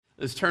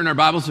Let's turn our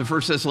Bibles to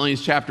 1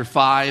 Thessalonians chapter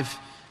 5.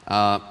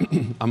 I'm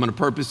going to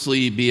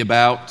purposely be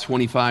about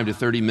 25 to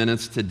 30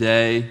 minutes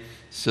today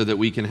so that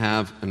we can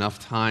have enough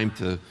time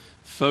to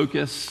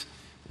focus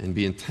and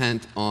be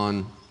intent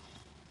on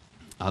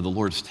the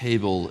Lord's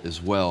table as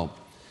well.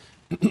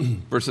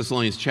 1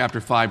 Thessalonians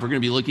chapter 5, we're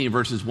going to be looking at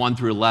verses 1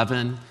 through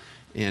 11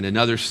 and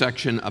another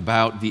section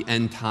about the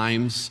end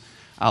times.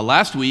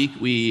 Last week,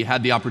 we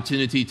had the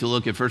opportunity to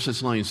look at 1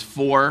 Thessalonians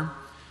 4,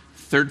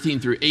 13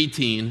 through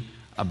 18,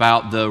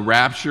 about the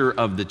rapture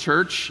of the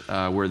church,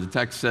 where the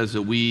text says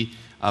that we,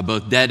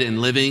 both dead and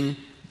living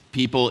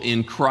people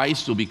in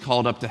Christ, will be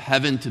called up to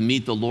heaven to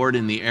meet the Lord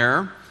in the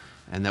air,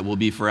 and that we'll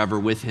be forever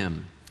with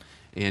him.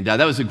 And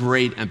that was a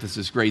great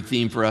emphasis, great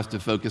theme for us to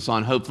focus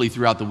on. Hopefully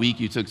throughout the week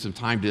you took some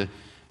time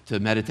to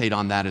meditate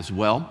on that as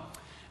well.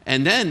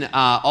 And then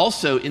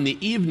also in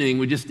the evening,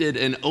 we just did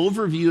an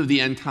overview of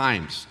the end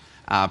times.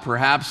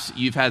 Perhaps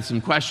you've had some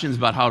questions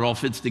about how it all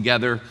fits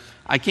together.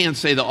 I can't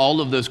say that all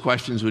of those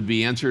questions would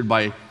be answered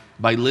by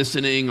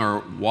listening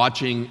or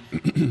watching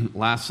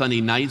last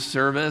Sunday night's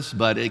service,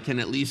 but it can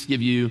at least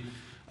give you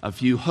a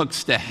few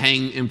hooks to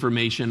hang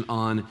information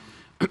on.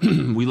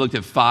 We looked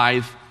at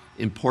 5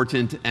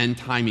 important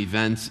end-time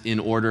events in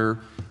order,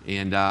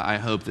 and I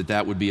hope that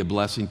that would be a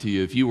blessing to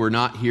you. If you were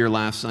not here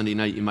last Sunday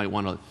night, you might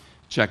want to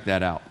check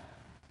that out.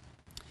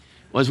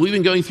 Well, as we've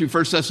been going through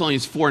 1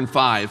 Thessalonians 4 and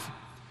 5,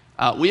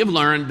 we have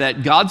learned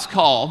that God's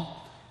call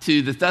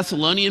to the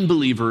Thessalonian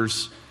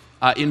believers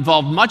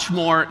involved much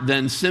more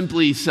than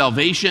simply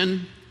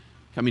salvation,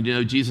 coming to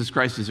know Jesus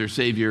Christ as their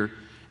Savior,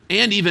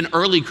 and even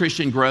early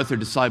Christian growth or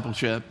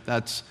discipleship.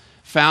 That's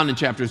found in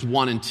chapters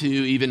 1 and 2,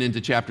 even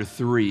into chapter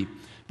 3.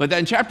 But then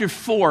in chapter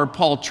 4,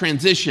 Paul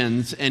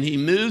transitions and he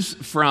moves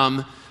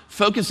from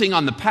focusing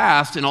on the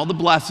past and all the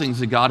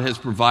blessings that God has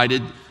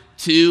provided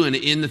to and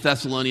in the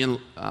Thessalonian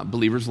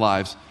believers'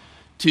 lives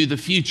to the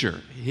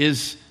future,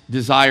 his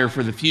desire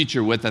for the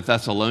future with the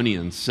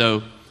Thessalonians.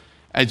 So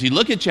as you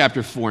look at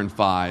chapter 4 and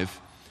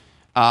 5,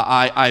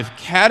 I've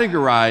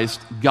categorized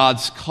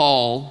God's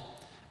call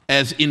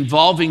as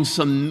involving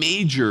some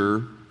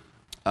major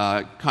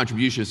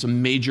contributions,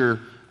 some major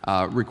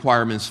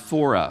requirements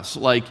for us.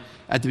 Like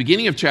at the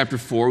beginning of chapter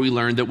 4, we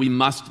learned that we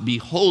must be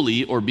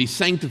holy or be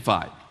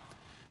sanctified.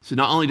 So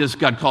not only does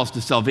God call us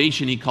to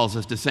salvation, he calls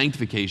us to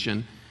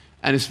sanctification.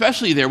 And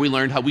especially there, we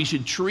learned how we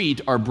should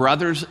treat our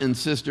brothers and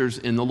sisters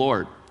in the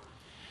Lord.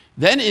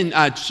 Then in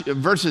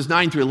verses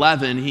 9 through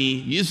 11, he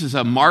uses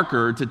a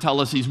marker to tell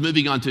us he's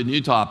moving on to a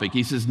new topic.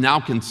 He says, now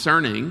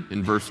concerning,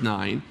 in verse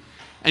 9,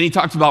 and he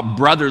talks about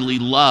brotherly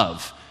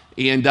love.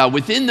 And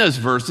within those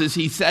verses,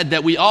 he said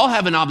that we all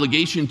have an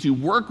obligation to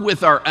work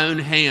with our own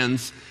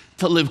hands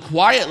to live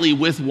quietly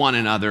with one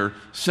another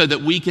so that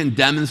we can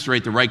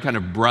demonstrate the right kind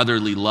of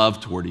brotherly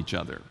love toward each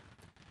other.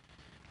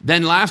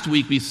 Then last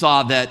week, we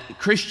saw that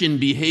Christian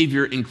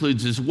behavior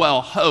includes as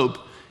well hope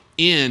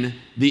in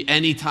the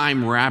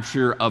anytime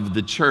rapture of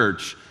the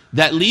church.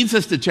 That leads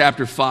us to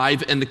chapter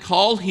 5, and the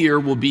call here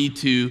will be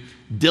to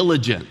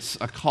diligence,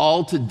 a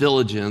call to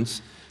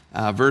diligence,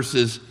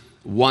 verses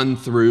 1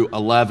 through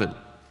 11.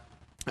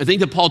 I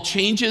think that Paul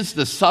changes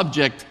the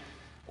subject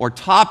or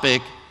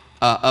topic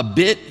a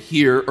bit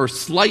here, or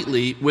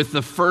slightly, with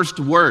the first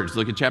words.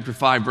 Look at chapter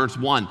 5, verse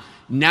 1.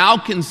 Now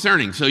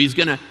concerning. So he's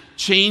going to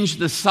change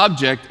the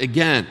subject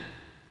again.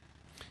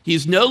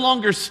 He's no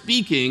longer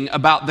speaking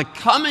about the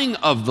coming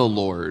of the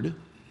Lord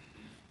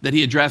that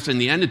he addressed in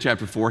the end of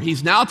chapter 4.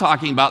 He's now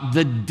talking about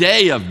the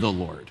day of the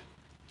Lord.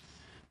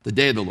 The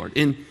day of the Lord.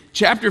 In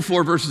chapter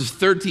 4, verses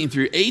 13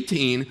 through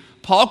 18,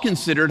 Paul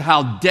considered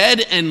how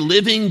dead and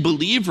living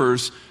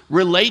believers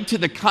relate to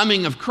the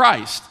coming of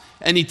Christ.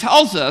 And he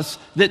tells us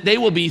that they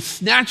will be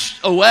snatched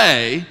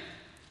away,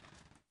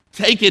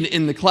 taken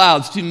in the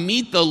clouds to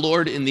meet the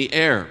Lord in the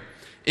air.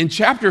 In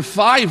chapter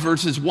 5,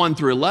 verses 1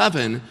 through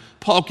 11,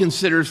 Paul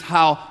considers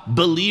how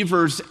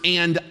believers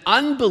and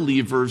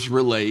unbelievers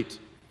relate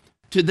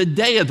to the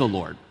day of the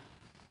Lord.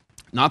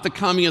 Not the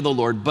coming of the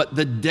Lord, but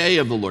the day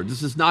of the Lord.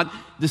 This is not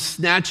the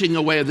snatching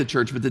away of the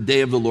church, but the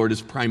day of the Lord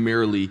is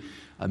primarily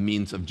a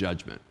means of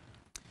judgment.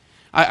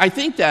 I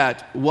think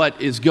that what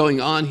is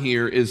going on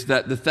here is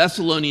that the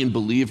Thessalonian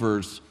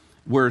believers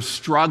were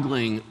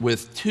struggling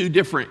with 2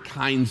 different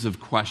kinds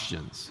of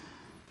questions.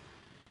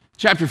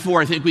 Chapter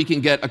 4, I think we can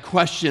get a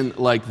question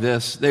like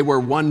this. They were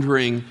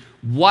wondering,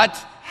 what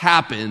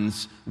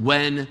happens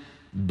when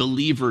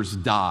believers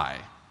die?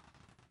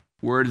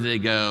 Where do they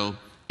go?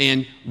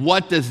 And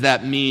what does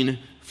that mean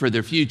for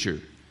their future?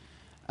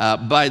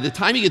 By the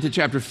time you get to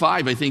chapter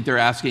 5, I think they're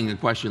asking a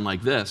question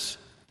like this.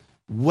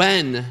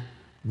 When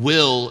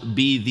will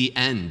be the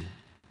end?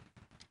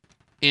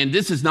 And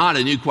this is not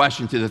a new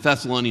question to the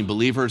Thessalonian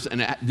believers, and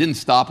it didn't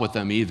stop with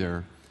them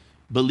either.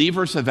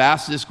 Believers have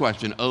asked this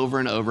question over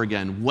and over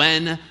again.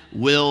 When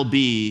will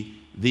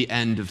be the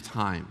end of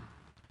time?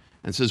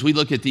 And so as we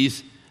look at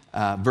these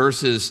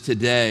verses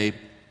today,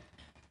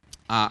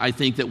 I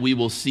think that we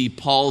will see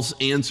Paul's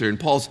answer. And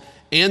Paul's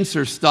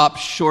answer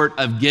stops short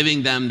of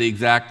giving them the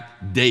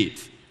exact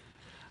date.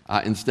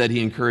 Instead,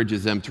 he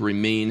encourages them to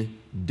remain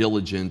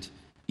diligent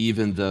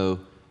even though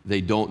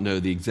they don't know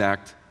the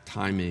exact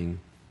timing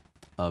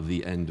of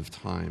the end of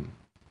time.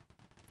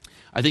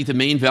 I think the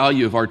main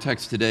value of our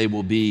text today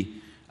will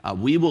be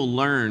we will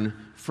learn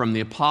from the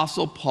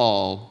Apostle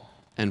Paul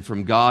and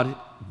from God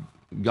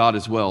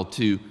as well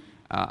to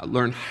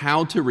learn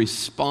how to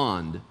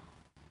respond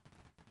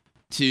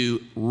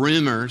to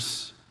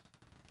rumors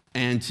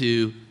and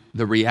to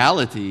the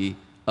reality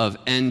of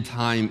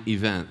end-time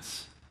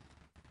events.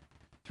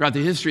 Throughout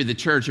the history of the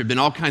church, there have been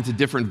all kinds of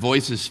different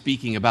voices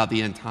speaking about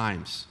the end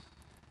times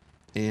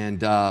and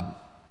the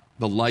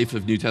life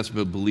of New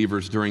Testament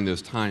believers during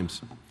those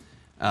times.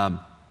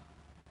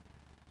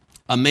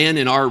 A man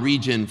in our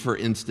region, for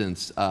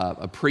instance,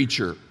 a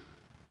preacher,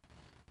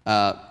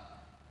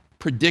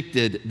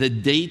 predicted the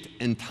date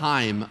and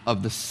time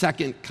of the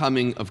second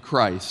coming of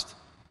Christ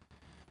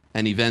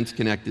and events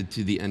connected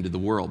to the end of the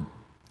world.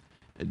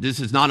 This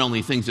is not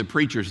only things that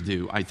preachers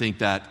do. I think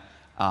that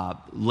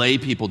lay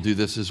people do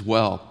this as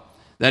well.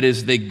 That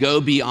is, they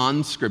go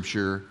beyond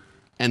Scripture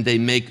and they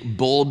make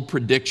bold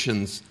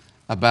predictions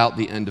about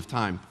the end of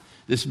time.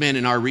 This man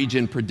in our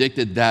region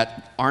predicted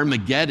that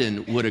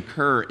Armageddon would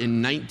occur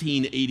in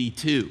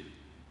 1982.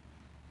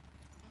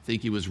 I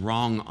think he was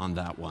wrong on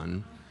that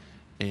one.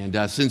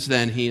 And since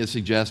then, he has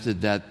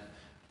suggested that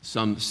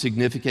some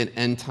significant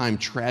end-time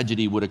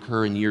tragedy would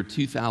occur in year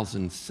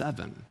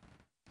 2007.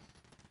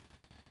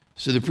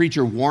 So the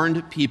preacher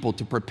warned people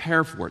to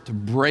prepare for it, to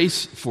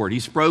brace for it.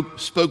 He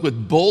spoke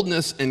with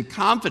boldness and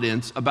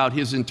confidence about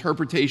his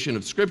interpretation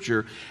of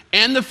Scripture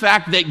and the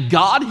fact that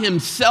God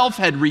himself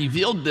had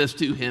revealed this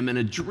to him in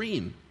a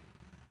dream.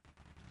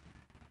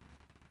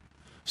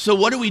 So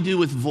what do we do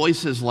with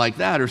voices like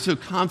that, or so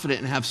confident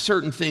and have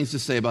certain things to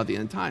say about the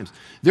end times?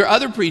 There are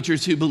other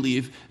preachers who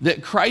believe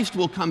that Christ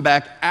will come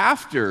back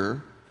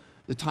after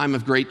the time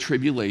of great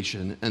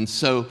tribulation, and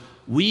so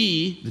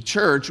we, the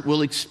church,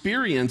 will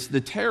experience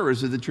the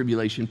terrors of the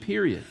tribulation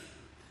period.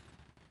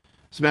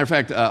 As a matter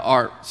of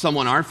fact,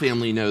 someone our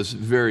family knows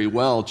very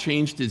well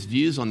changed his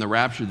views on the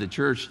rapture of the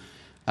church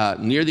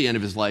near the end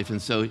of his life,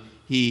 and so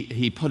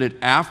he put it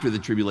after the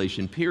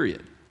tribulation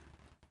period.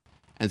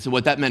 And so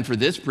what that meant for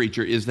this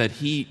preacher is that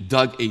he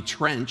dug a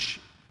trench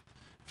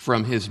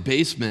from his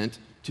basement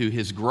to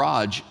his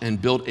garage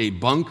and built a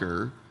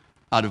bunker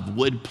out of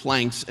wood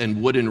planks and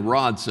wooden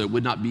rods so it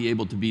would not be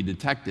able to be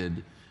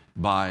detected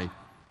by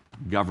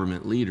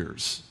government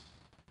leaders.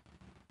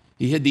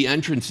 He hid the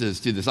entrances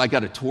to this. I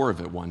got a tour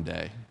of it one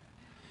day.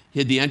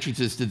 He hid the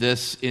entrances to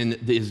this in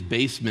his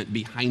basement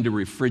behind a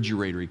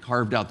refrigerator. He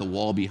carved out the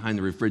wall behind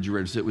the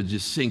refrigerator so it would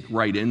just sink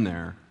right in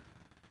there.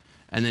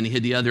 And then he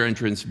hid the other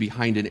entrance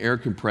behind an air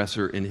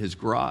compressor in his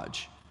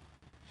garage.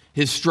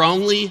 His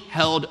strongly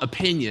held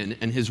opinion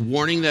and his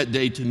warning that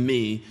day to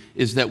me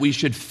is that we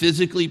should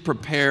physically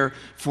prepare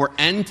for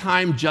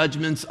end-time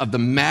judgments of the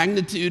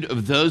magnitude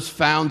of those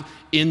found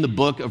in the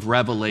book of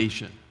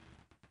Revelation.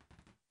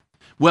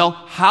 Well,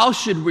 how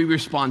should we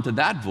respond to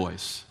that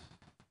voice?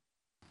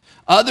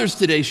 Others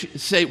today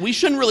say we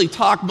shouldn't really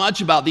talk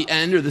much about the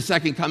end or the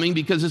second coming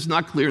because it's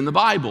not clear in the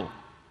Bible.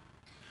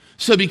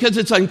 So because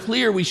it's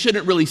unclear, we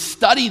shouldn't really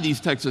study these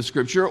texts of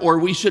Scripture, or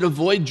we should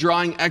avoid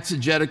drawing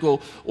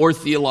exegetical or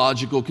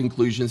theological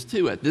conclusions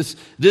to it.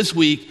 This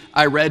week,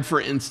 I read,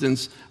 for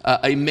instance,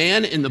 a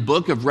man in the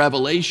book of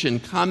Revelation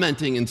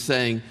commenting and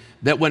saying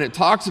that when it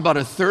talks about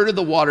a third of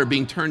the water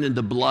being turned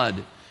into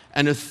blood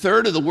and a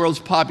third of the world's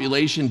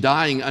population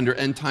dying under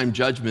end-time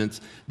judgments,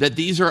 that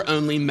these are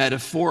only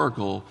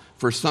metaphorical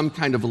for some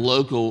kind of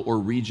local or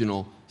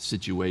regional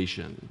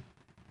situation.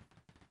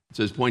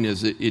 So his point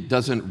is it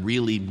doesn't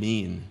really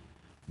mean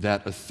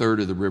that a third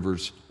of the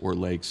rivers or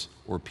lakes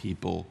or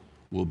people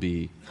will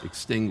be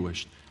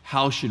extinguished.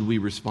 How should we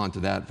respond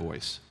to that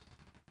voice?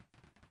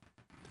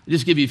 I'll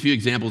just give you a few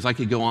examples. I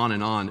could go on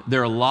and on.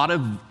 There are a lot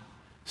of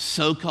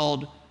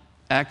so-called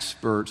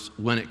experts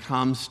when it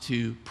comes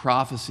to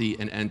prophecy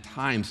and end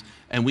times,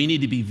 and we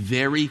need to be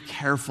very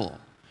careful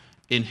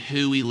in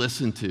who we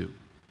listen to.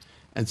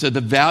 And so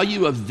the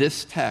value of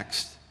this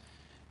text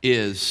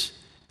is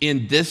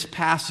in this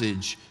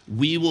passage,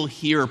 we will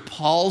hear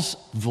Paul's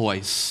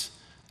voice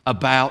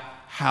about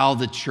how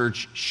the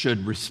church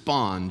should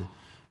respond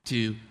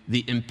to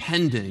the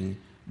impending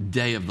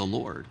day of the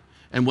Lord.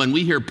 And when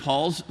we hear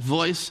Paul's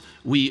voice,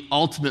 we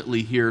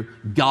ultimately hear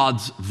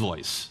God's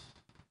voice.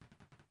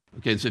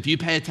 Okay, so if you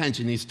pay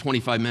attention these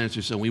 25 minutes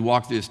or so, and we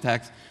walk through this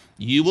text,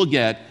 you will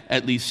get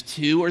at least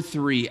 2 or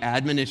 3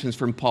 admonitions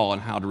from Paul on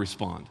how to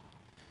respond.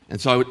 And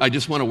so I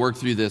just want to work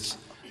through this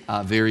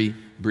very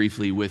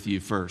briefly with you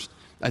first.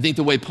 I think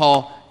the way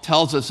Paul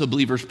tells us a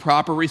believer's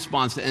proper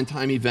response to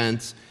end-time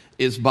events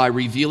is by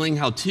revealing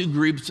how 2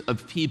 groups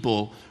of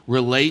people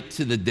relate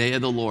to the day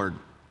of the Lord.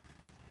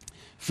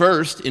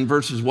 First, in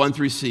verses 1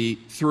 through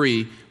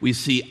 3, we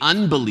see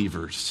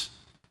unbelievers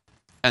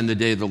and the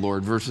day of the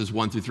Lord, verses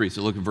 1 through 3.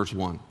 So look at verse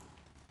 1.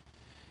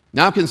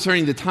 Now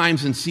concerning the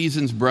times and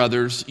seasons,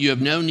 brothers, you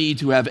have no need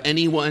to have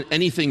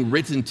anything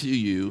written to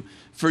you,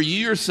 for you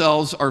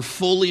yourselves are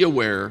fully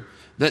aware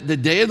that the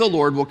day of the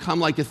Lord will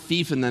come like a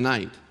thief in the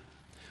night.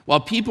 while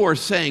people are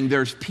saying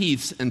there's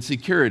peace and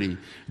security.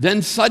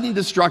 Then sudden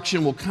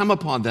destruction will come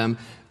upon them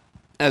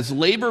as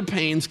labor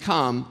pains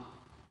come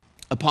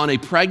upon a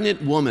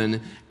pregnant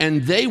woman,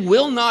 and they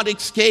will not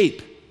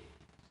escape.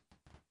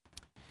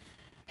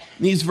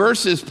 In these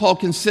verses, Paul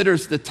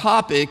considers the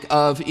topic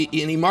of, and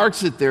he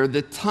marks it there,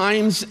 the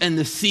times and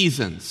the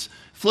seasons.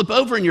 Flip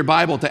over in your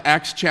Bible to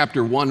Acts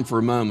chapter 1 for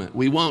a moment.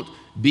 We won't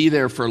be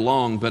there for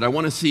long, but I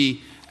want to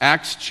see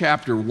Acts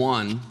chapter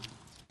 1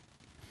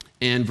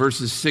 and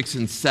verses 6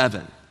 and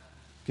 7.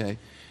 Okay?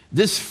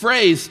 This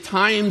phrase,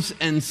 times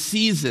and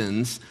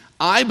seasons,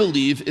 I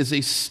believe is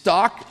a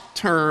stock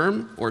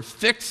term or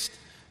fixed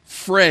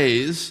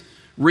phrase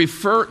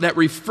that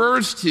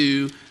refers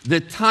to the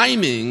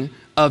timing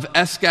of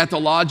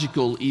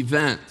eschatological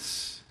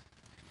events.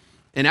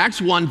 In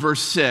Acts 1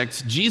 verse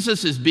 6,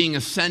 Jesus is being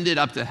ascended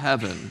up to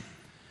heaven.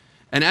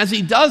 And as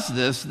he does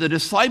this, the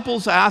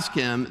disciples ask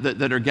him,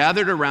 that are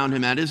gathered around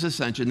him at his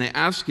ascension, they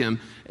ask him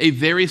a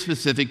very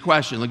specific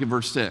question. Look at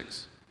verse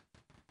 6.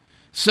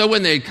 So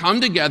when they come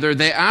together,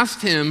 they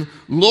asked him,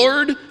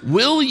 Lord,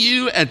 will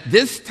you at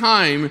this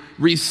time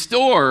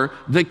restore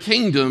the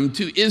kingdom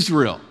to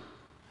Israel?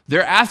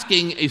 They're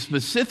asking a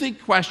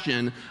specific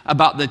question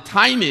about the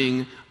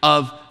timing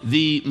of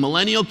the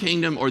millennial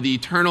kingdom or the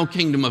eternal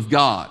kingdom of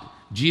God.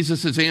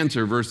 Jesus'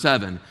 answer, verse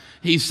 7.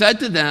 He said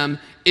to them,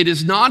 it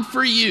is not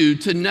for you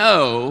to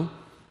know,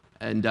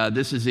 and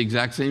this is the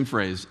exact same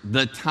phrase,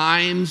 the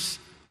times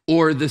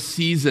or the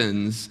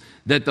seasons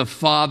that the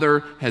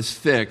Father has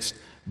fixed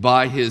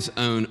by his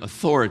own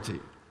authority.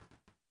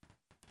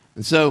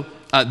 And so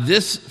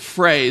this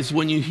phrase,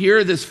 when you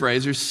hear this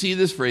phrase or see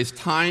this phrase,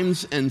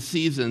 times and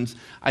seasons,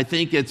 I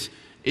think it's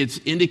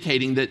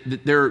indicating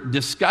that they're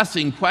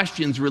discussing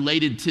questions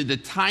related to the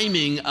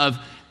timing of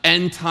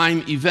end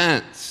time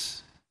events.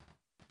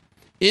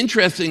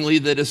 Interestingly,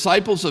 the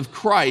disciples of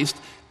Christ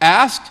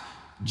asked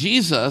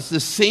Jesus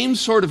the same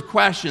sort of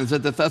questions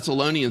that the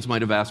Thessalonians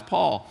might have asked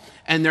Paul,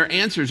 and their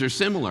answers are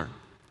similar.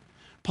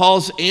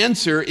 Paul's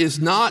answer is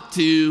not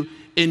to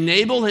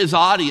enable his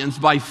audience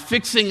by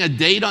fixing a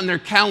date on their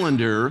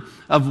calendar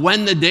of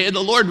when the day of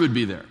the Lord would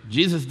be there.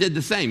 Jesus did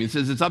the same. He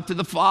says it's up to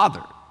the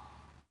Father,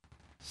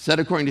 said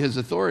according to his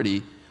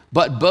authority.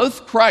 But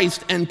both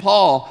Christ and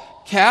Paul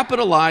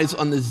capitalize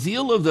on the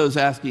zeal of those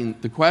asking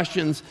the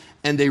questions,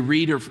 and they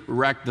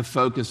redirect the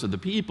focus of the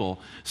people.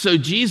 So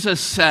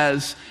Jesus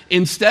says,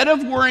 instead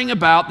of worrying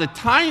about the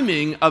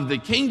timing of the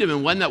kingdom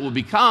and when that will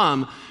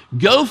become,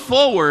 go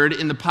forward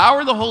in the power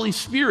of the Holy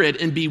Spirit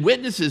and be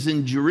witnesses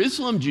in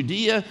Jerusalem,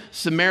 Judea,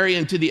 Samaria,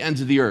 and to the ends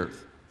of the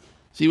earth.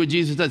 See what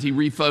Jesus does? He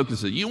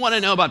refocuses. You want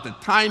to know about the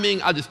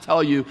timing? I'll just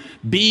tell you,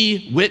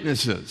 be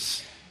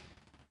witnesses.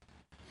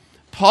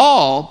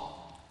 Paul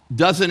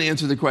doesn't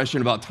answer the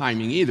question about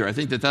timing either. I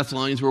think the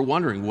Thessalonians were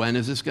wondering, when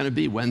is this going to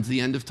be? When's the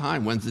end of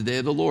time? When's the day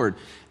of the Lord?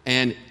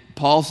 And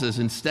Paul says,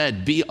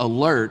 instead, be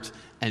alert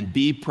and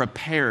be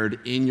prepared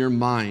in your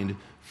mind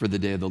for the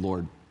day of the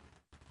Lord.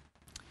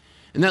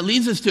 And that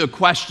leads us to a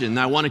question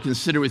that I want to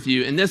consider with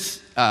you. And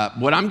this,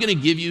 what I'm going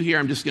to give you here,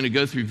 I'm just going to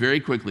go through very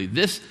quickly.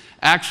 This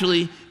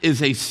actually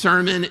is a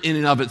sermon in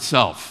and of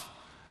itself.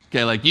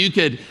 Okay, like you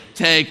could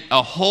take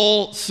a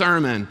whole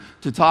sermon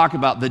to talk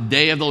about the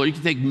day of the Lord. You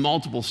can take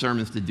multiple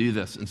sermons to do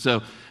this. And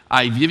so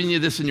I've given you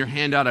this in your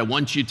handout. I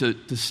want you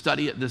to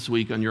study it this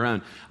week on your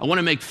own. I want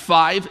to make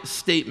 5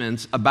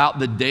 statements about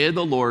the day of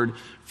the Lord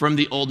from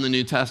the Old and the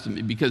New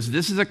Testament, because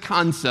this is a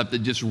concept that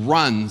just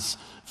runs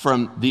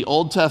from the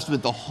Old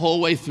Testament the whole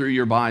way through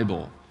your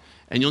Bible.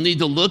 And you'll need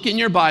to look in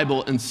your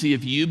Bible and see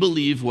if you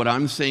believe what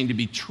I'm saying to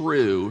be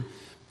true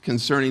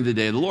concerning the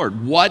day of the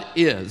Lord. What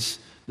is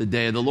the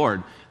day of the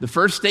Lord? The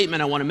first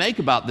statement I want to make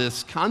about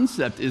this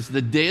concept is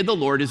the day of the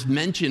Lord is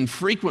mentioned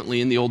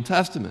frequently in the Old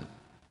Testament.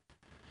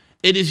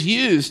 It is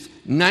used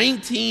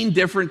 19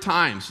 different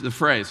times, the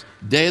phrase,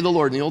 day of the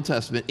Lord in the Old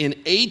Testament, in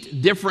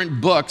 8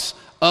 different books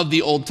of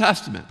the Old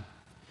Testament.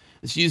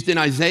 It's used in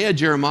Isaiah,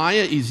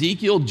 Jeremiah,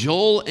 Ezekiel,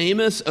 Joel,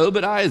 Amos,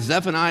 Obadiah,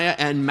 Zephaniah,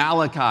 and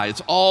Malachi.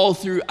 It's all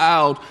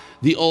throughout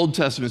the Old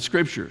Testament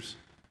scriptures.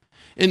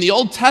 In the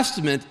Old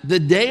Testament, the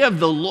day of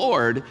the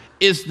Lord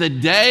is the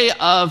day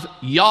of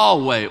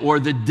Yahweh, or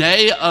the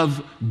day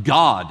of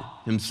God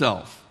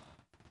himself.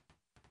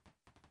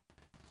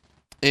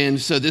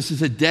 And so this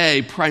is a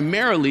day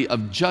primarily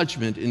of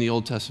judgment in the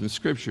Old Testament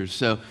scriptures.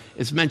 So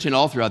it's mentioned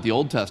all throughout the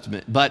Old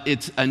Testament, but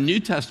it's a New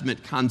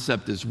Testament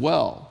concept as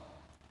well.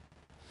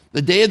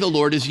 The day of the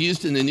Lord is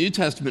used in the New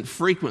Testament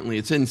frequently.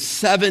 It's in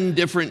 7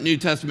 different New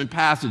Testament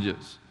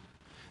passages.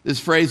 This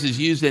phrase is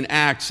used in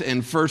Acts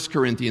and 1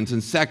 Corinthians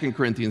and 2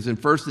 Corinthians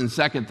and 1 and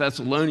 2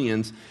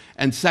 Thessalonians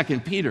and 2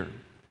 Peter.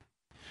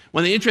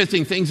 One of the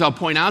interesting things I'll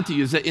point out to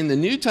you is that in the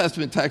New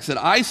Testament text that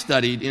I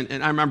studied,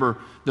 and I remember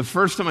the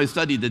first time I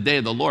studied the day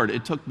of the Lord,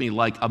 it took me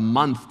like a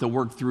month to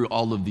work through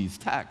all of these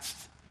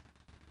texts.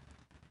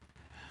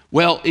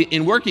 Well,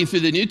 in working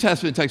through the New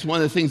Testament text,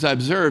 one of the things I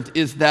observed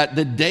is that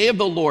the day of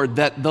the Lord,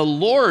 that the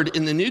Lord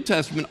in the New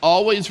Testament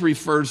always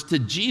refers to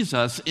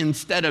Jesus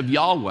instead of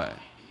Yahweh.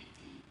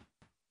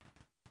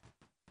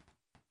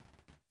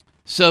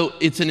 So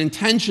it's an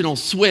intentional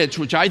switch,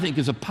 which I think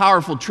is a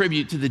powerful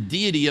tribute to the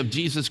deity of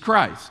Jesus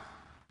Christ.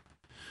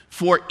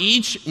 For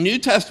each New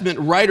Testament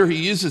writer who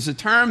uses the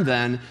term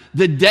then,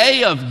 the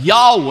day of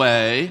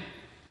Yahweh,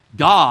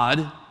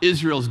 God,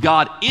 Israel's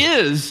God,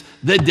 is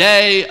the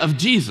day of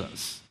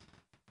Jesus.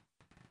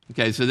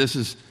 Okay, so this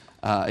is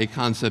a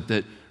concept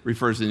that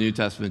refers in the New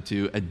Testament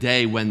to a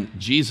day when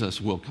Jesus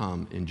will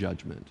come in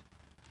judgment.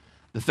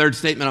 The third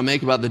statement I'll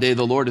make about the day of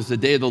the Lord is the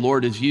day of the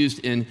Lord is used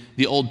in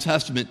the Old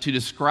Testament to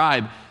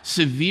describe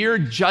severe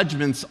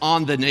judgments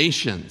on the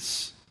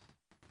nations.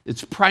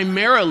 It's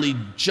primarily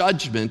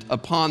judgment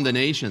upon the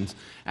nations.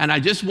 And I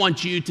just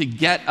want you to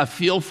get a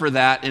feel for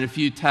that in a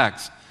few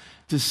texts.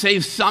 To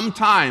save some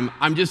time,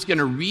 I'm just going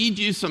to read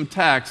you some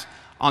texts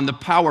on the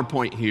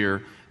PowerPoint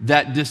here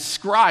that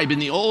describe in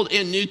the Old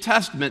and New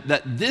Testament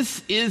that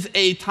this is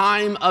a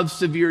time of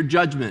severe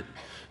judgment.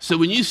 So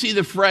when you see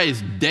the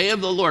phrase, day of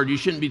the Lord, you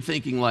shouldn't be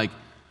thinking like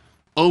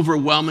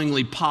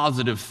overwhelmingly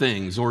positive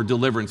things or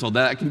deliverance.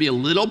 Although that can be a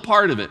little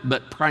part of it,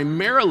 but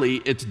primarily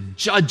it's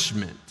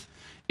judgment.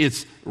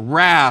 It's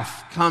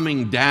wrath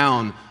coming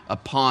down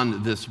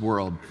upon this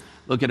world.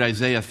 Look at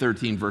Isaiah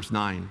 13, verse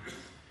 9. It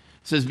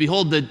says,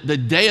 behold, the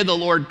day of the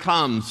Lord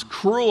comes,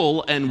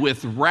 cruel and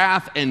with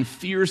wrath and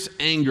fierce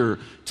anger,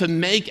 to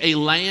make the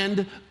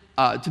land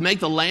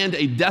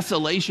a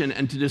desolation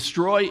and to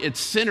destroy its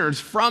sinners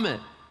from it.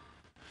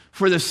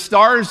 For the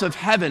stars of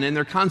heaven and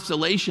their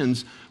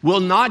constellations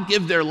will not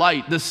give their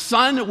light. The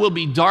sun will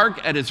be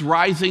dark at its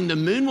rising. The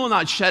moon will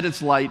not shed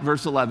its light.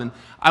 Verse 11,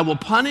 I will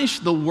punish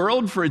the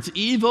world for its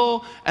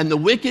evil and the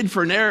wicked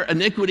for their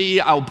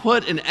iniquity. I will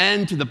put an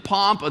end to the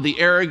pomp of the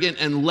arrogant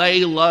and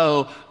lay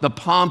low the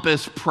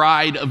pompous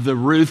pride of the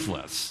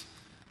ruthless.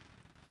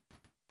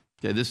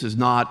 Okay, this is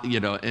not,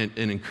 an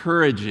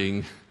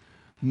encouraging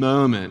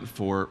moment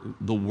for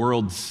the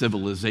world's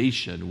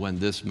civilization when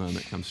this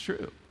moment comes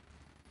true.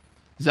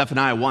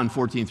 Zephaniah 1,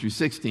 14 through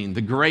 16,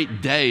 the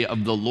great day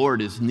of the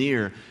Lord is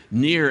near,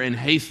 near and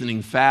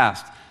hastening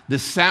fast. The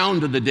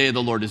sound of the day of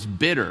the Lord is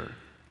bitter.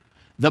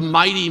 The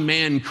mighty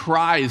man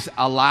cries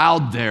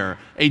aloud there.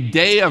 A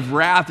day of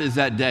wrath is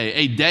that day,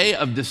 a day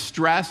of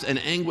distress and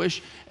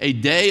anguish, a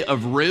day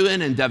of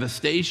ruin and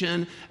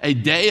devastation, a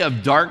day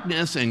of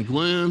darkness and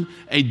gloom,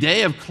 a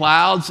day of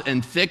clouds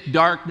and thick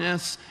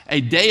darkness,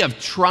 a day of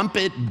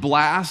trumpet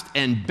blast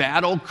and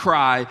battle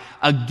cry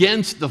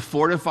against the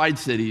fortified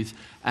cities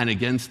and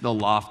against the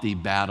lofty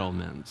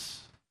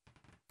battlements.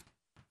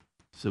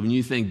 So when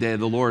you think day of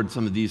the Lord,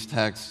 some of these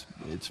texts,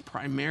 it's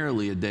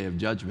primarily a day of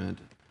judgment.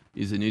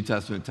 Use the New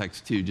Testament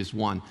text too, just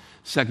one.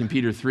 2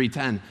 Peter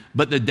 3:10,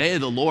 but the day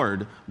of the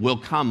Lord will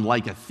come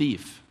like a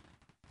thief.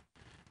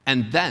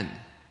 And then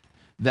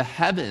the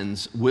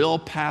heavens will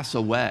pass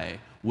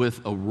away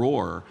with a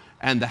roar,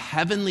 and the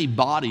heavenly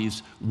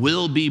bodies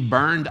will be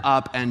burned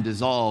up and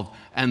dissolved,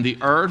 and the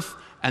earth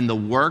and the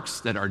works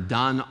that are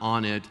done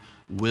on it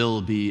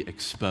will be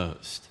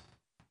exposed.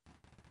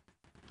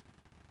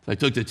 So I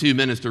took the 2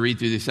 minutes to read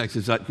through these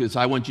texts because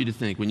I want you to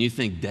think, when you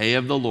think day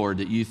of the Lord,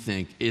 that you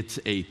think it's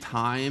a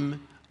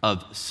time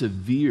of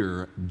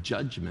severe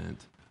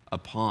judgment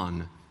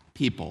upon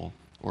people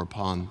or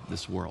upon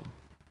this world.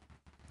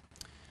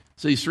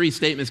 So these three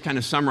statements kind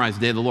of summarize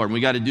the day of the Lord. And we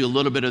got to do a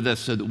little bit of this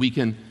so that we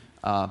can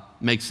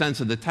make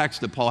sense of the text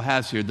that Paul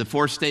has here. The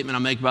fourth statement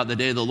I'll make about the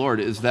day of the Lord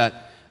is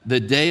that the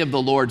day of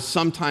the Lord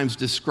sometimes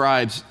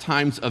describes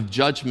times of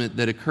judgment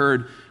that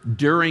occurred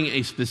during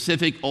a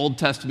specific Old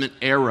Testament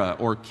era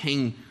or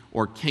king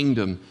or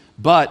kingdom.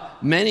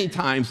 But many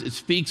times it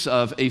speaks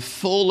of a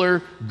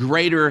fuller,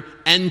 greater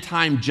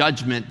end-time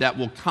judgment that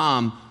will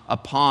come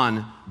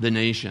upon the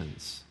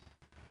nations.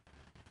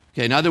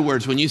 Okay, in other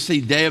words, when you see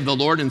day of the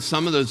Lord in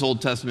some of those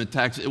Old Testament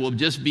texts, it will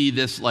just be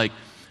this like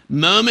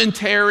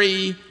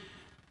momentary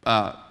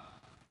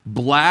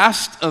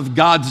blast of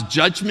God's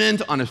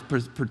judgment on a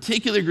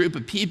particular group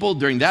of people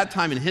during that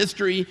time in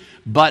history,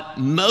 but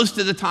most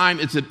of the time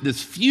it's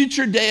this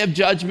future day of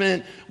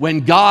judgment when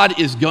God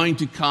is going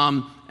to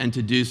come and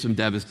to do some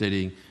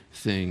devastating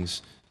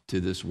things to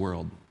this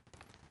world.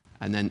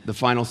 And then the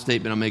final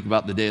statement I'll make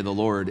about the day of the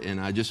Lord, and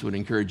I just would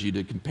encourage you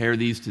to compare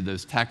these to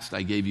those texts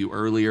I gave you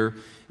earlier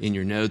in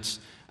your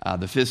notes.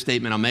 The fifth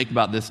statement I'll make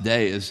about this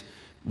day is,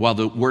 while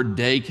the word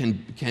day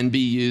can be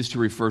used to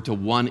refer to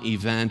one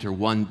event or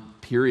one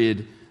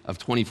period of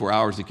 24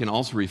 hours, it can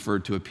also refer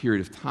to a period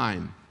of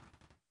time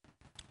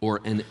or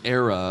an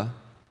era.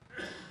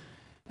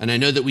 And I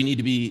know that we need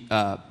to be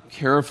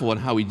careful in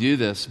how we do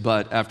this,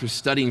 but after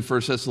studying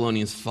 1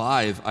 Thessalonians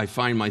 5, I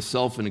find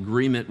myself in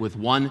agreement with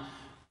one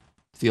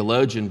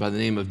theologian by the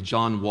name of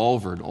John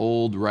Walvoord, an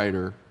old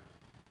writer.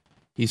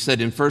 He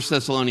said in 1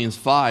 Thessalonians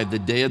 5, the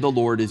day of the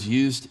Lord is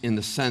used in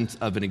the sense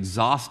of an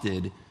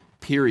exhausted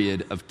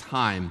period of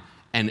time,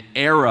 an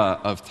era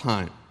of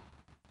time.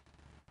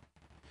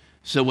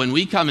 So when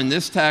we come in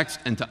this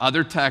text and to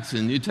other texts in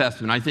the New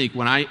Testament, I think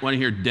when I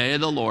hear day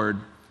of the Lord,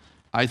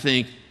 I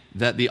think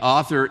that the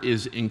author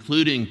is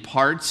including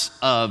parts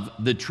of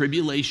the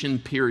tribulation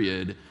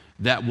period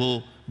that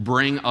will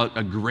bring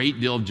a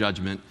great deal of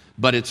judgment,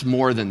 but it's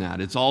more than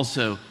that. It's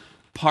also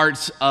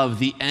parts of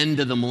the end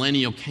of the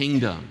millennial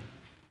kingdom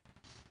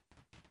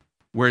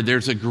where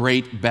there's a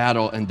great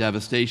battle and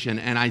devastation.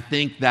 And I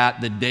think that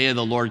the day of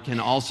the Lord can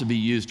also be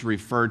used to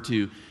refer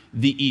to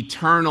the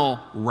eternal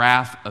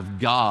wrath of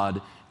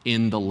God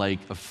in the lake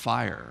of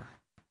fire.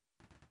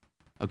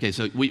 Okay,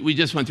 so we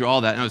just went through all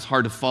that, and it was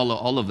hard to follow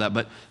all of that,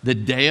 but the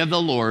day of the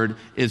Lord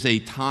is a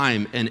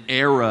time, an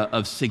era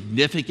of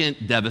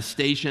significant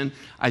devastation.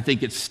 I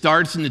think it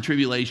starts in the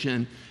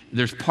tribulation.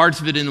 There's parts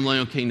of it in the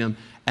millennial kingdom,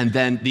 and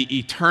then the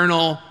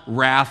eternal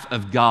wrath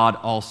of God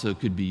also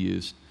could be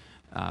used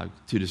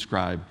to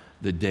describe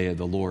the day of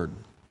the Lord.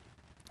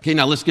 Okay,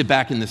 now let's get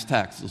back in this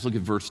text. Let's look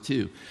at verse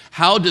 2.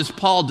 How does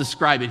Paul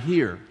describe it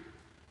here,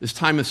 this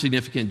time of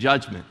significant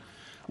judgment?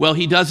 Well,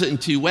 he does it in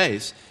two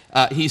ways.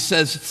 He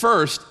says,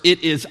 first,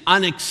 it is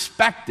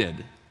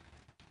unexpected.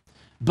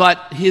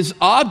 But his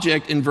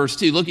object in verse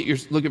 2, look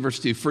at verse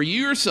 2. For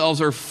you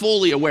yourselves are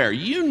fully aware,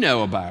 you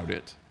know about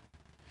it,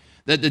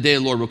 that the day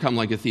of the Lord will come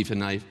like a thief in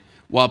the night.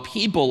 While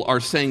people are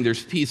saying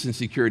there's peace and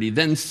security,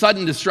 then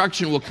sudden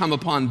destruction will come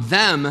upon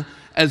them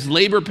as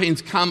labor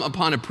pains come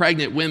upon a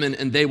pregnant woman,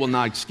 and they will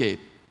not escape.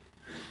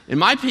 In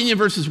my opinion,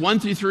 verses 1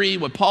 through 3,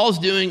 what Paul's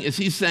doing is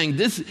he's saying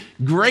this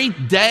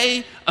great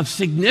day of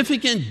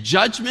significant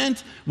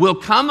judgment will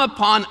come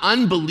upon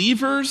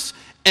unbelievers,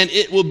 and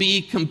it will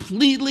be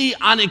completely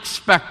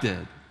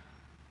unexpected.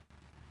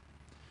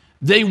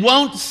 They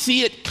won't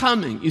see it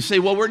coming. You say,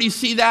 well, where do you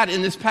see that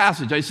in this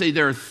passage? I say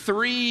there are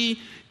three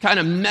kind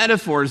of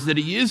metaphors that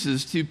he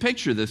uses to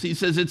picture this. He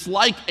says it's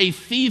like a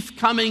thief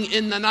coming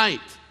in the night.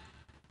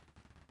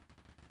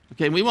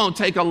 Okay, we won't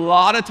take a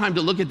lot of time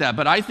to look at that,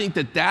 but I think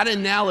that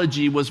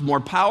analogy was more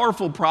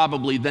powerful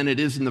probably than it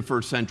is in the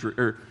first century,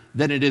 or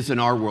than it is in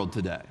our world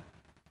today.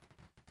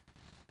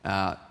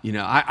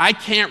 I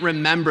can't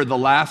remember the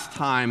last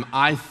time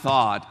I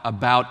thought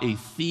about a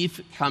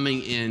thief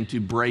coming in to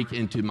break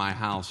into my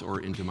house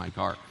or into my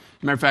car.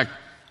 Matter of fact,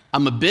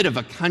 I'm a bit of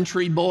a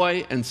country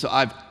boy, and so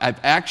I've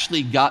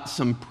actually got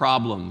some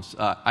problems.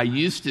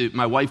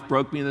 My wife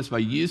broke me this, but I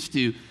used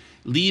to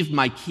leave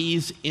my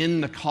keys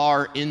in the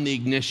car in the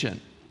ignition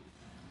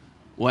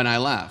when I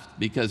left,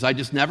 because I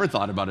just never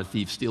thought about a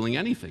thief stealing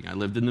anything. I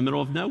lived in the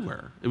middle of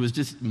nowhere. It was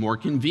just more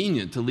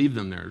convenient to leave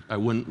them there. I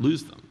wouldn't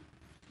lose them.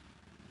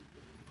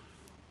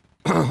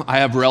 I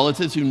have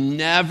relatives who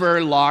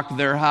never lock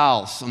their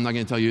house. I'm not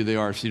going to tell you who they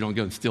are so you don't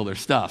go and steal their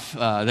stuff.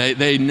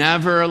 They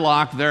never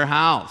lock their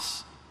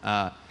house,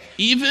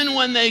 even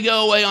when they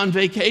go away on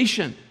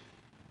vacation.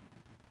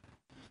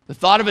 The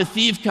thought of a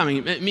thief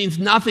coming, it means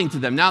nothing to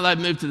them. Now that I've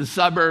moved to the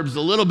suburbs,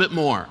 a little bit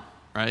more,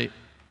 right?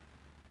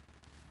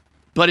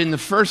 But in the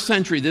first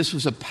century, this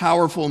was a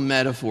powerful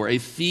metaphor, a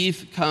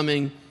thief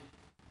coming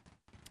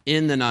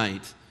in the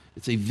night.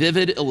 It's a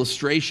vivid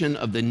illustration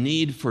of the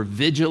need for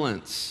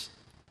vigilance.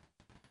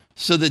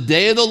 So the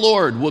day of the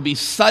Lord will be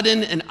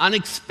sudden and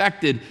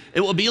unexpected.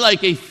 It will be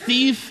like a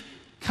thief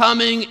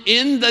coming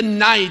in the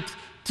night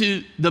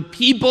to the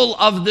people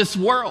of this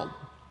world.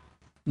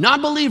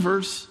 Not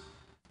believers.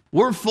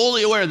 We're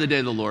fully aware of the day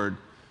of the Lord,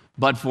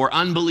 but for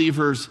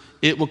unbelievers,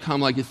 it will come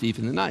like a thief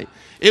in the night.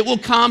 It will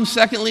come,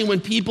 secondly, when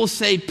people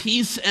say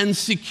peace and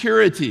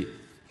security.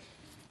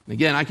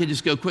 Again, I could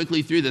just go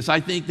quickly through this. I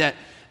think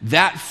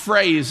that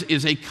phrase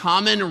is a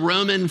common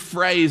Roman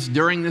phrase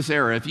during this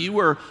era. If you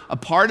were a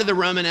part of the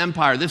Roman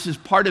Empire, this is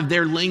part of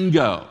their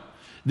lingo.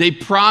 They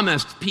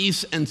promised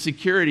peace and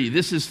security.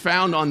 This is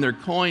found on their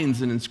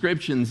coins and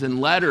inscriptions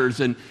and letters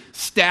and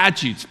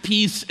statutes,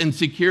 peace and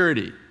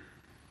security.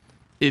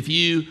 If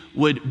you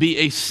would be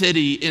a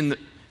city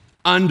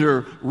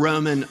under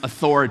Roman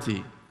authority. As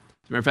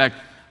a matter of fact,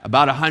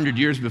 about 100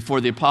 years before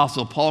the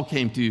Apostle Paul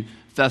came to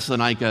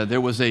Thessalonica, there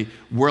was a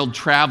world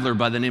traveler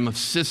by the name of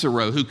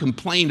Cicero who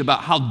complained about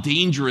how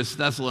dangerous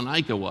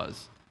Thessalonica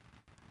was.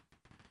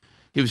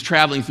 He was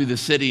traveling through the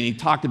city and he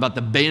talked about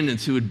the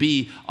bandits who would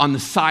be on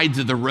the sides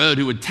of the road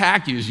who would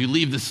attack you as you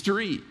leave the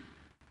street.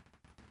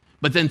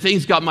 But then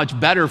things got much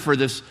better for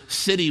this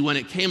city when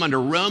it came under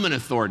Roman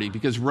authority,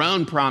 because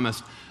Rome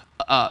promised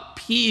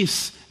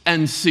peace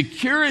and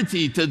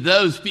security to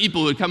those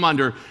people who come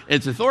under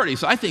its authority.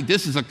 So I think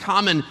this is a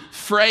common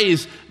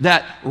phrase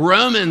that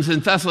Romans in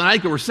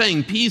Thessalonica were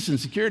saying, peace and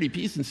security,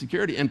 peace and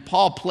security. And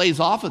Paul plays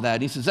off of that,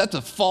 and he says that's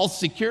a false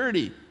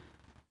security.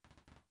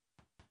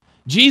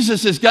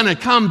 Jesus is going to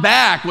come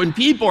back when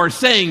people are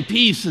saying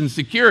peace and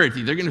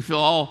security. They're going to feel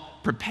all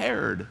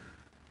prepared.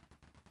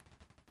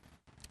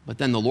 But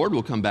then the Lord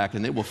will come back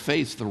and they will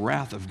face the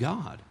wrath of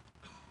God.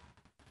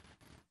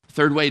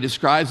 Third way he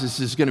describes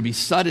this is going to be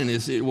sudden,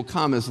 is it will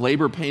come as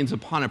labor pains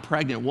upon a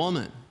pregnant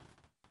woman.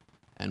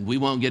 And we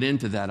won't get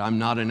into that. I'm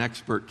not an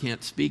expert,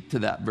 can't speak to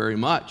that very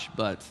much,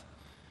 but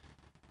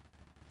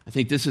I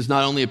think this is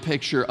not only a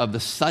picture of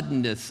the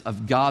suddenness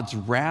of God's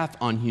wrath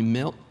on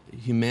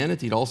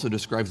humanity, it also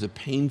describes the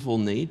painful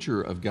nature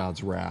of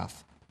God's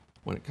wrath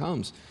when it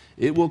comes.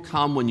 It will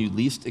come when you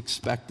least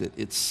expect it.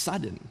 It's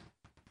sudden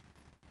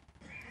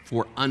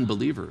for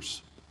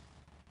unbelievers.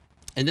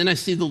 And then I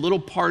see the little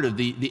part of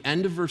the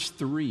end of verse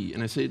 3,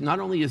 and I say not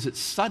only is it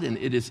sudden,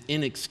 it is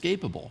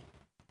inescapable.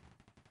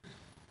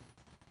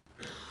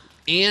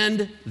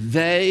 and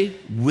they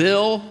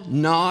will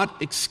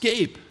not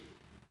escape.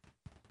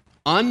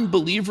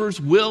 Unbelievers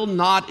will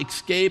not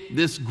escape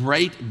this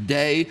great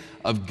day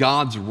of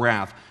God's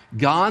wrath.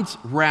 God's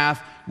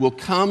wrath will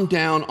come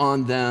down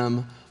on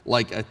them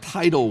like a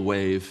tidal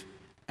wave,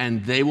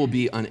 and they will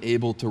be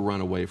unable to run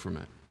away from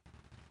it.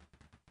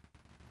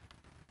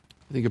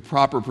 I think a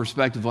proper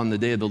perspective on the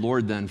day of the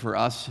Lord then for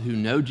us who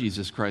know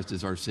Jesus Christ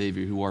as our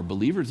Savior, who are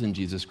believers in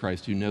Jesus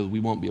Christ, who know we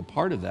won't be a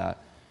part of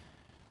that,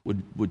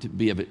 would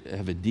be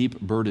have a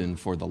deep burden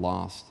for the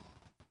lost.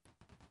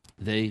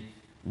 They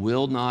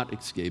will not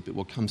escape. It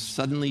will come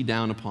suddenly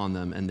down upon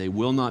them, and they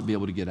will not be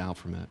able to get out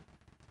from it.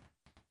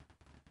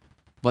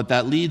 But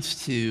that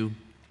leads to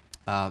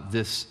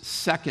this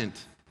second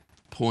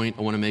point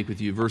I want to make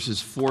with you,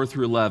 verses 4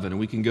 through 11, and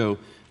we can go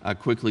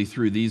quickly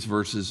through these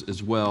verses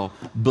as well.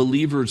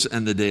 Believers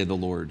and the day of the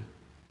Lord.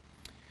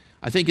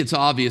 I think it's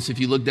obvious if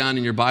you look down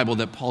in your Bible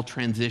that Paul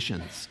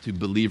transitions to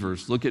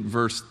believers. Look at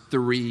verse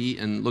 3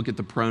 and look at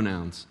the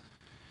pronouns.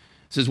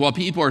 It says, while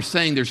people are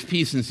saying there's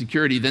peace and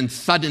security, then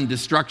sudden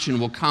destruction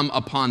will come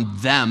upon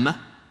them.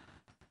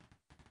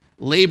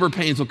 Labor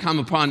pains will come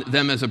upon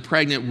them as a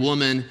pregnant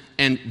woman,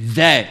 and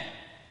they.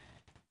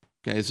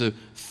 Okay, it's a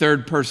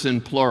third person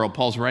plural.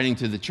 Paul's writing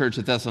to the church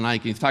at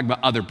Thessalonica. He's talking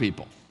about other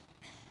people.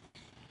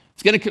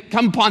 It's going to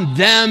come upon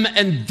them,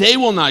 and they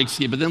will not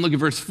escape. But then look at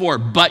verse 4.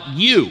 But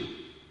you.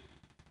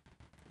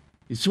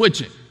 He's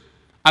switching.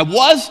 I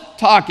was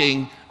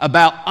talking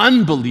about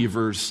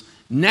unbelievers.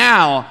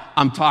 Now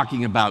I'm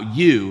talking about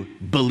you,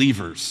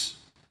 believers.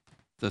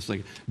 That's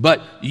like,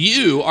 but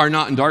you are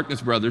not in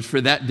darkness, brothers, for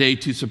that day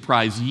to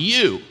surprise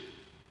you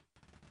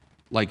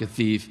like a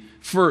thief.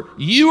 For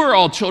you are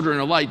all children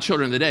of light,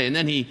 children of the day. And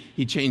then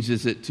he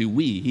changes it to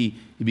we.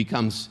 He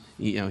becomes,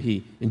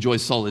 he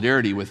enjoys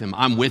solidarity with him.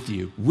 I'm with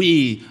you.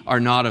 We are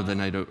not of the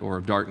night or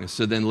of darkness.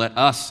 So then let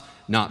us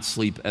not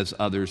sleep as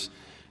others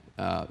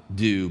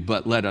do,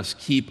 but let us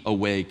keep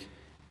awake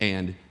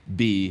and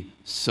be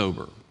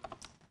sober.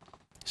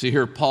 So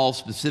here Paul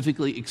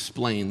specifically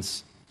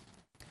explains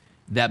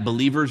that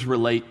believers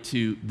relate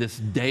to this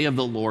day of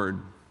the Lord,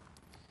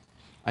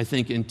 I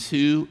think, in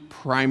two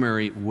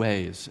primary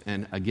ways.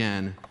 And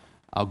again,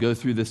 I'll go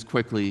through this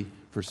quickly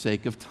for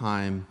sake of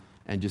time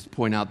and just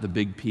point out the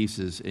big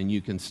pieces, and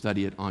you can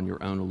study it on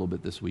your own a little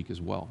bit this week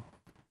as well.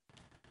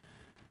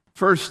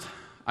 First,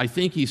 I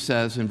think he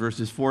says in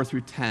verses 4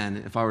 through 10,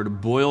 if I were to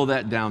boil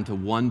that down to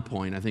one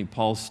point, I think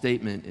Paul's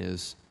statement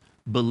is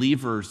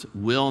believers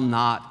will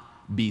not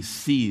be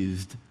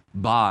seized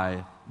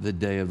by the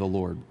day of the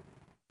Lord.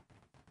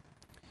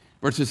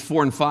 Verses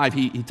 4 and 5,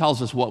 he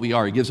tells us what we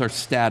are. He gives our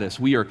status.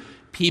 We are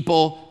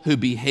people who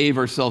behave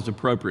ourselves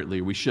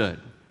appropriately. We should.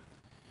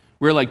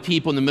 We're like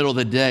people in the middle of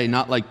the day,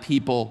 not like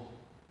people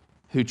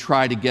who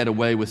try to get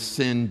away with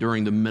sin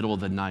during the middle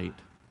of the night.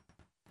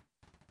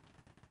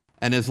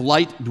 And as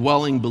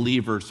light-dwelling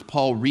believers,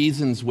 Paul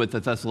reasons with the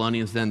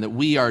Thessalonians then that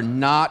we are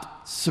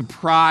not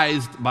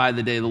surprised by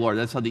the day of the Lord.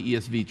 That's how the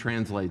ESV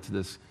translates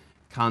this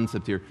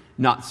concept here.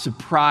 Not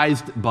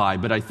surprised by,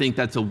 but I think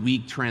that's a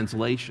weak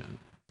translation.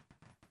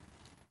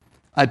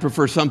 I'd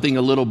prefer something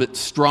a little bit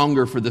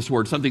stronger for this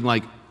word, something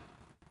like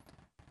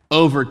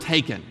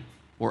overtaken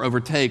or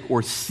overtake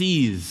or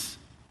seize.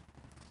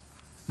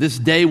 This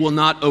day will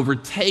not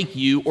overtake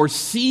you or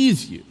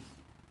seize you. You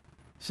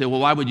say, well,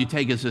 why would you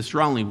take it so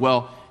strongly?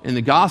 Well, in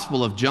the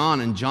Gospel of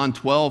John, in John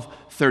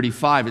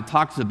 12:35, it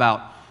talks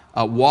about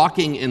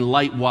walking in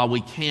light while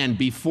we can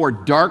before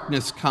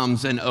darkness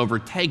comes and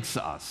overtakes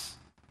us.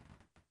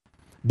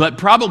 But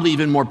probably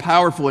even more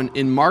powerful,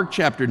 in Mark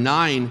chapter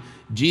 9,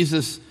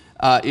 Jesus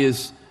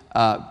is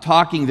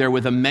talking there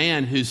with a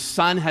man whose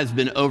son has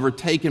been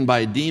overtaken by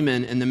a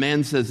demon, and the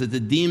man says that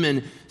the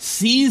demon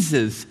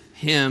seizes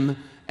him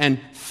and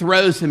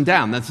throws him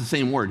down. That's the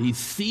same word. He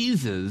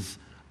seizes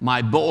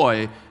my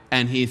boy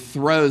and he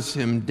throws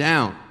him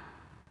down.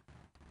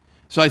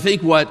 So I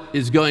think what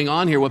is going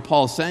on here, what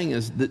Paul's saying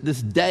is that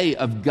this day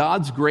of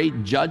God's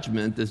great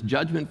judgment, this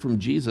judgment from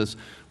Jesus,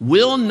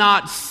 will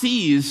not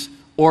seize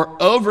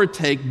or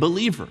overtake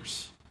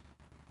believers.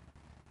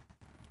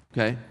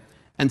 Okay?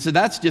 And so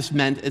that's just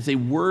meant as a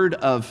word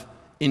of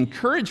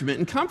encouragement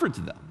and comfort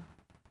to them.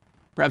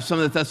 Perhaps some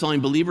of the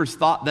Thessalonian believers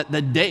thought that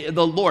the day of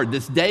the Lord,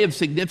 this day of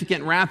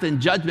significant wrath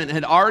and judgment,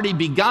 had already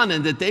begun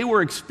and that they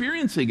were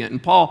experiencing it.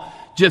 And Paul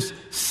just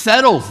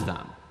settles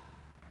them.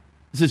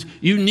 He says,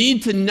 you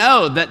need to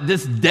know that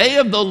this day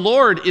of the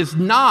Lord is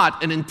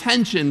not an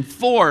intention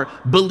for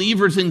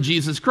believers in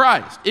Jesus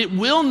Christ. It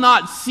will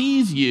not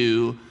seize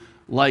you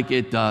like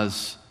it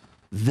does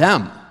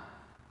them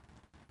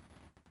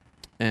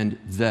and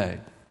they.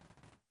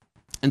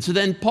 And so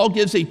then Paul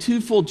gives a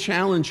twofold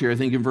challenge here, I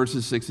think, in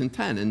verses 6 and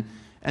 10.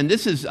 And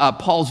this is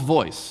Paul's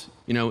voice.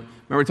 You know,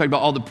 remember we talked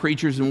about all the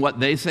preachers and what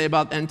they say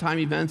about end time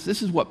events?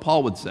 This is what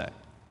Paul would say.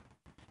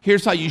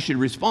 Here's how you should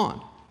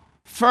respond.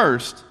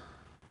 First,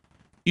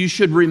 you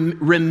should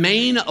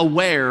remain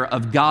aware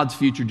of God's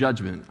future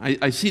judgment.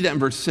 I see that in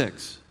verse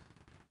 6.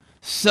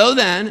 So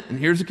then, and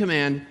here's a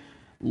command,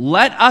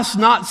 let us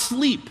not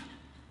sleep.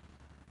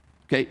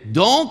 Okay,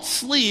 don't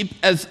sleep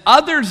as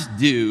others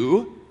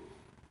do,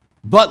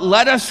 but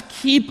let us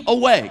keep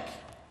awake.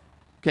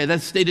 Okay,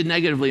 that's stated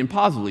negatively and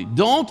positively.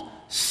 Don't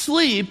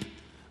sleep,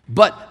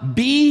 but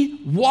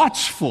be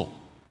watchful.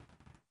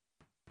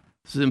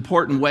 This is an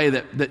important way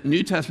that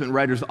New Testament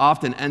writers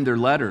often end their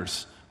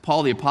letters.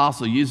 Paul the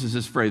Apostle uses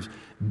this phrase,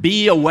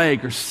 be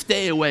awake or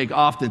stay awake,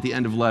 often at the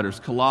end of letters.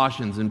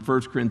 Colossians and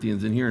 1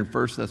 Corinthians and here in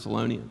 1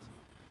 Thessalonians.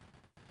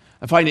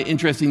 I find it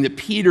interesting that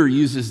Peter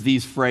uses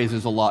these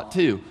phrases a lot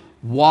too.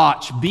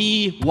 Watch,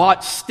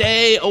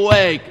 stay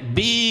awake,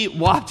 be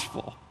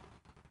watchful.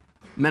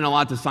 Meant a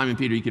lot to Simon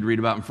Peter. You could read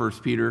about in 1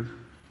 Peter.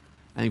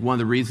 I think one of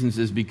the reasons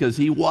is because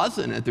he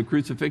wasn't at the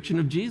crucifixion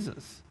of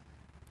Jesus.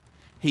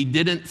 He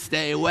didn't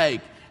stay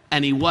awake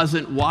and he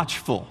wasn't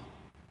watchful.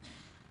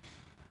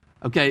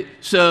 Okay,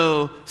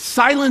 so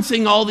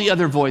silencing all the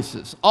other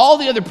voices, all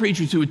the other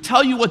preachers who would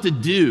tell you what to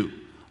do,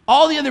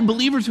 all the other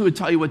believers who would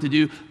tell you what to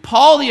do,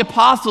 Paul the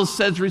Apostle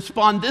says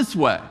respond this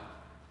way.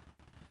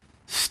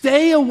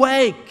 Stay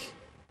awake.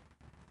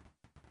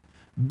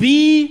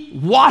 Be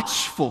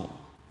watchful.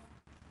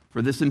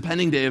 For this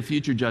impending day of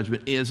future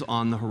judgment is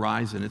on the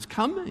horizon. It's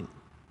coming.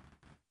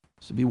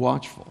 So be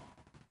watchful.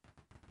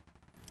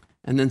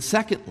 And then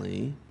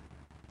secondly,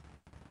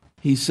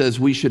 he says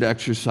we should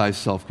exercise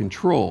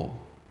self-control.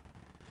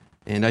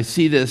 And I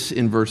see this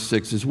in verse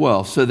 6 as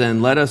well. So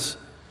then let us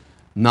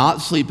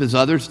not sleep as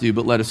others do,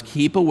 but let us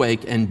keep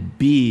awake and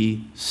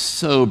be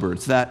sober.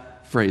 It's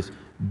that phrase,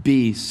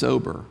 be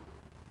sober.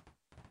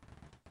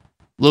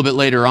 A little bit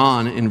later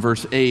on in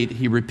verse 8,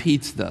 he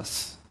repeats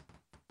this.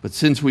 But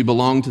since we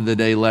belong to the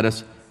day, let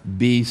us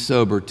be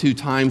sober. 2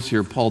 times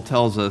here, Paul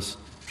tells us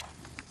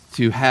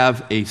to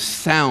have a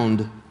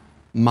sound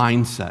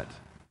mindset.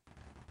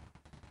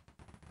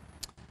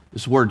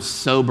 This word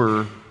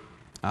sober,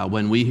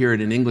 when we hear it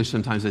in English,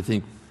 sometimes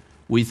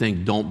we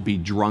think don't be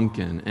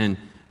drunken. And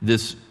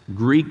this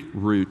Greek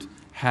root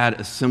had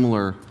a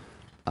similar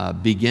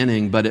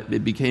beginning, but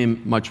it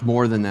became much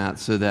more than that,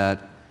 so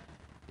that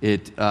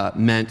it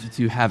meant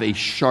to have a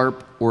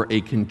sharp or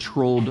a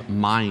controlled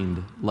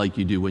mind, like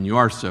you do when you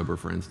are sober,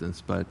 for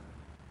instance, but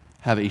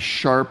have a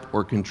sharp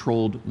or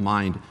controlled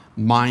mind,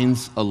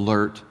 minds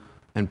alert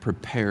and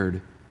prepared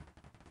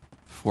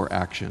for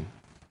action.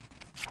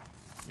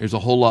 There's a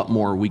whole lot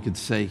more we could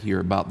say here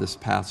about this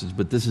passage,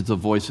 but this is the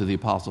voice of the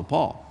Apostle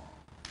Paul.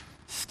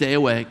 Stay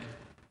awake,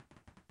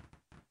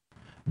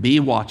 be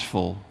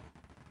watchful,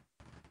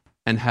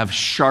 and have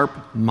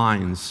sharp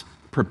minds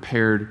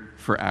prepared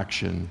for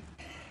action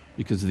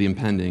because of the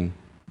impending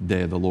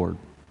day of the Lord.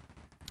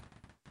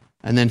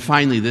 And then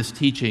finally, this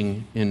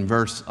teaching in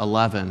verse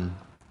 11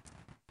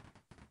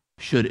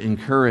 should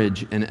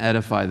encourage and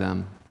edify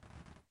them.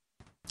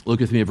 Look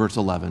with me at verse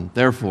 11.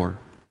 Therefore,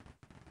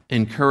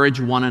 encourage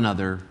one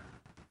another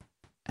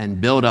and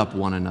build up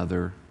one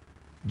another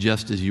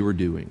just as you are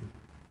doing.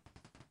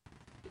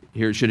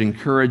 Here it should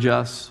encourage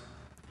us.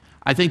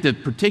 I think the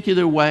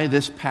particular way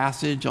this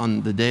passage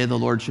on the day of the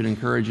Lord should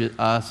encourage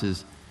us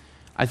is,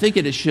 I think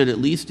it should at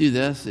least do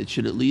this. It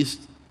should at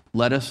least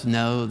let us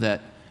know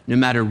that no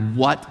matter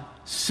what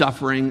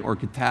suffering or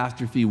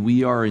catastrophe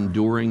we are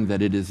enduring,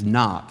 that it is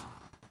not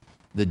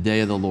the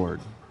day of the Lord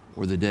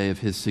or the day of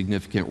his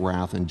significant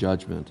wrath and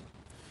judgment.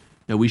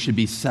 No, we should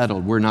be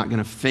settled. We're not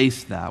going to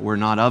face that. We're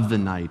not of the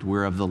night.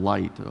 We're of the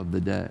light of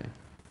the day.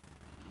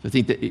 So I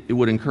think that it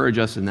would encourage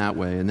us in that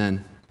way. And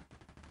then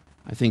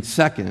I think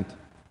second,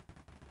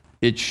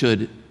 it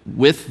should,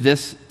 with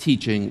this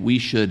teaching, we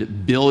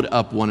should build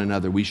up one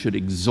another. We should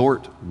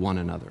exhort one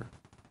another.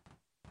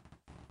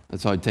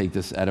 That's how I take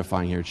this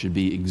edifying here. It should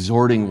be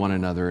exhorting one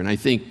another. And I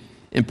think,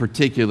 in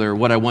particular,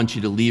 what I want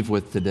you to leave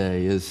with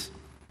today is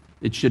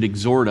it should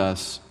exhort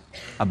us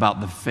about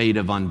the fate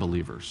of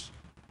unbelievers.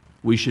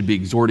 We should be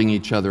exhorting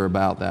each other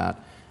about that.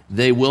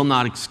 They will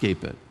not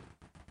escape it.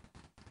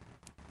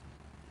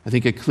 I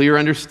think a clear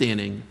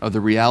understanding of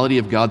the reality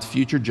of God's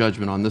future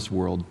judgment on this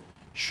world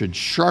should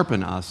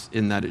sharpen us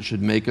in that it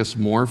should make us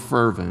more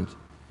fervent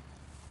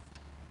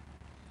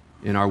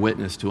in our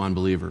witness to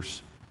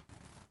unbelievers.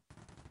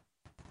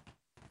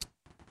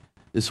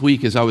 This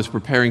week, as I was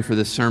preparing for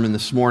this sermon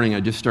this morning, I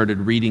just started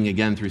reading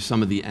again through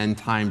some of the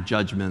end-time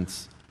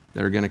judgments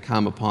that are going to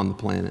come upon the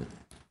planet.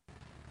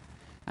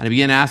 And I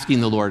began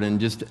asking the Lord and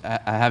just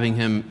having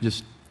him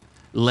just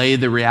lay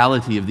the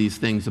reality of these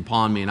things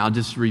upon me. And I'll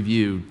just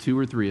review 2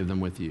 or 3 of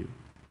them with you.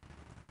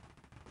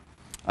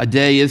 A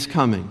day is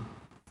coming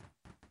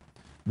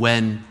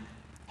when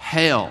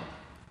hail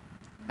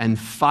and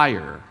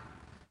fire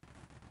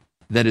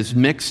that is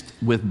mixed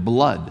with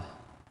blood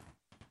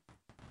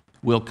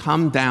will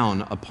come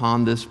down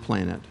upon this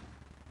planet,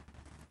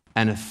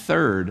 and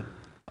 1/3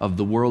 of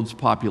the world's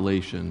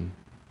population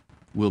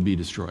will be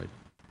destroyed.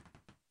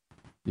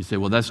 You say,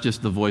 well, that's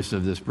just the voice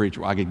of this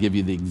preacher. I could give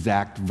you the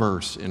exact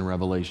verse in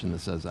Revelation that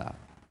says that.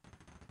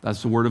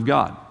 That's the word of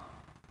God.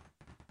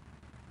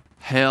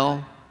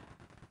 Hail,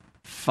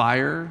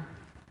 fire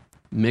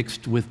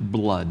mixed with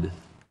blood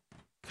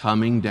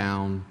coming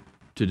down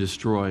to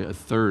destroy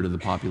 1/3 of the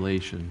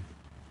population.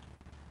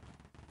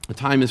 A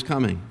time is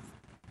coming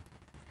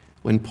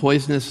when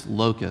poisonous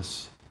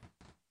locusts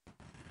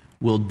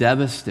will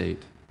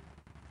devastate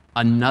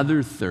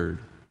another third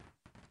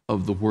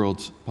of the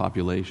world's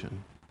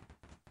population.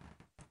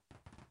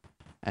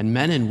 And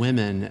men and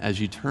women, as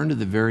you turn to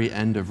the very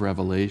end of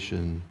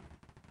Revelation,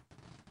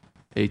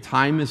 a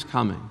time is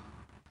coming,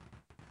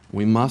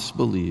 we must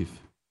believe,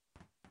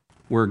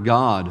 where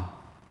God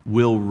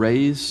will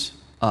raise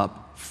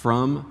up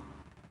from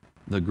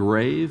the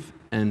grave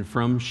and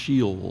from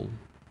Sheol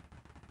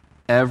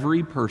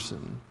every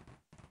person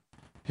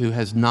who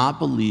has not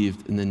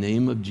believed in the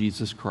name of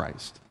Jesus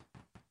Christ.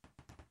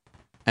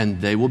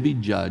 And they will be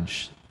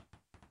judged,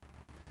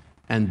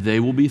 and they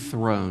will be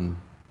thrown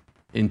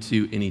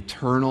into an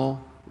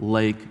eternal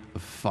lake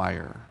of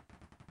fire,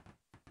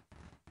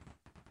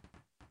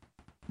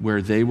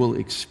 where they will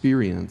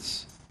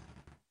experience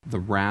the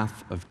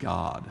wrath of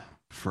God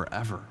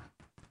forever.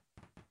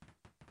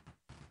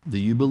 Do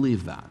you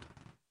believe that?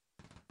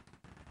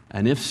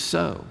 And if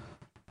so,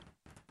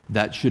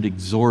 that should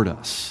exhort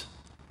us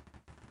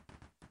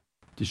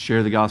to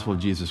share the gospel of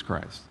Jesus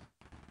Christ.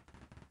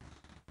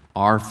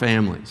 Our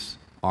families,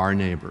 our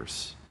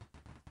neighbors,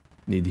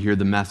 need to hear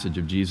the message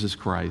of Jesus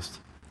Christ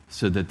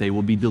so that they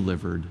will be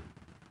delivered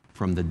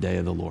from the day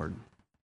of the Lord.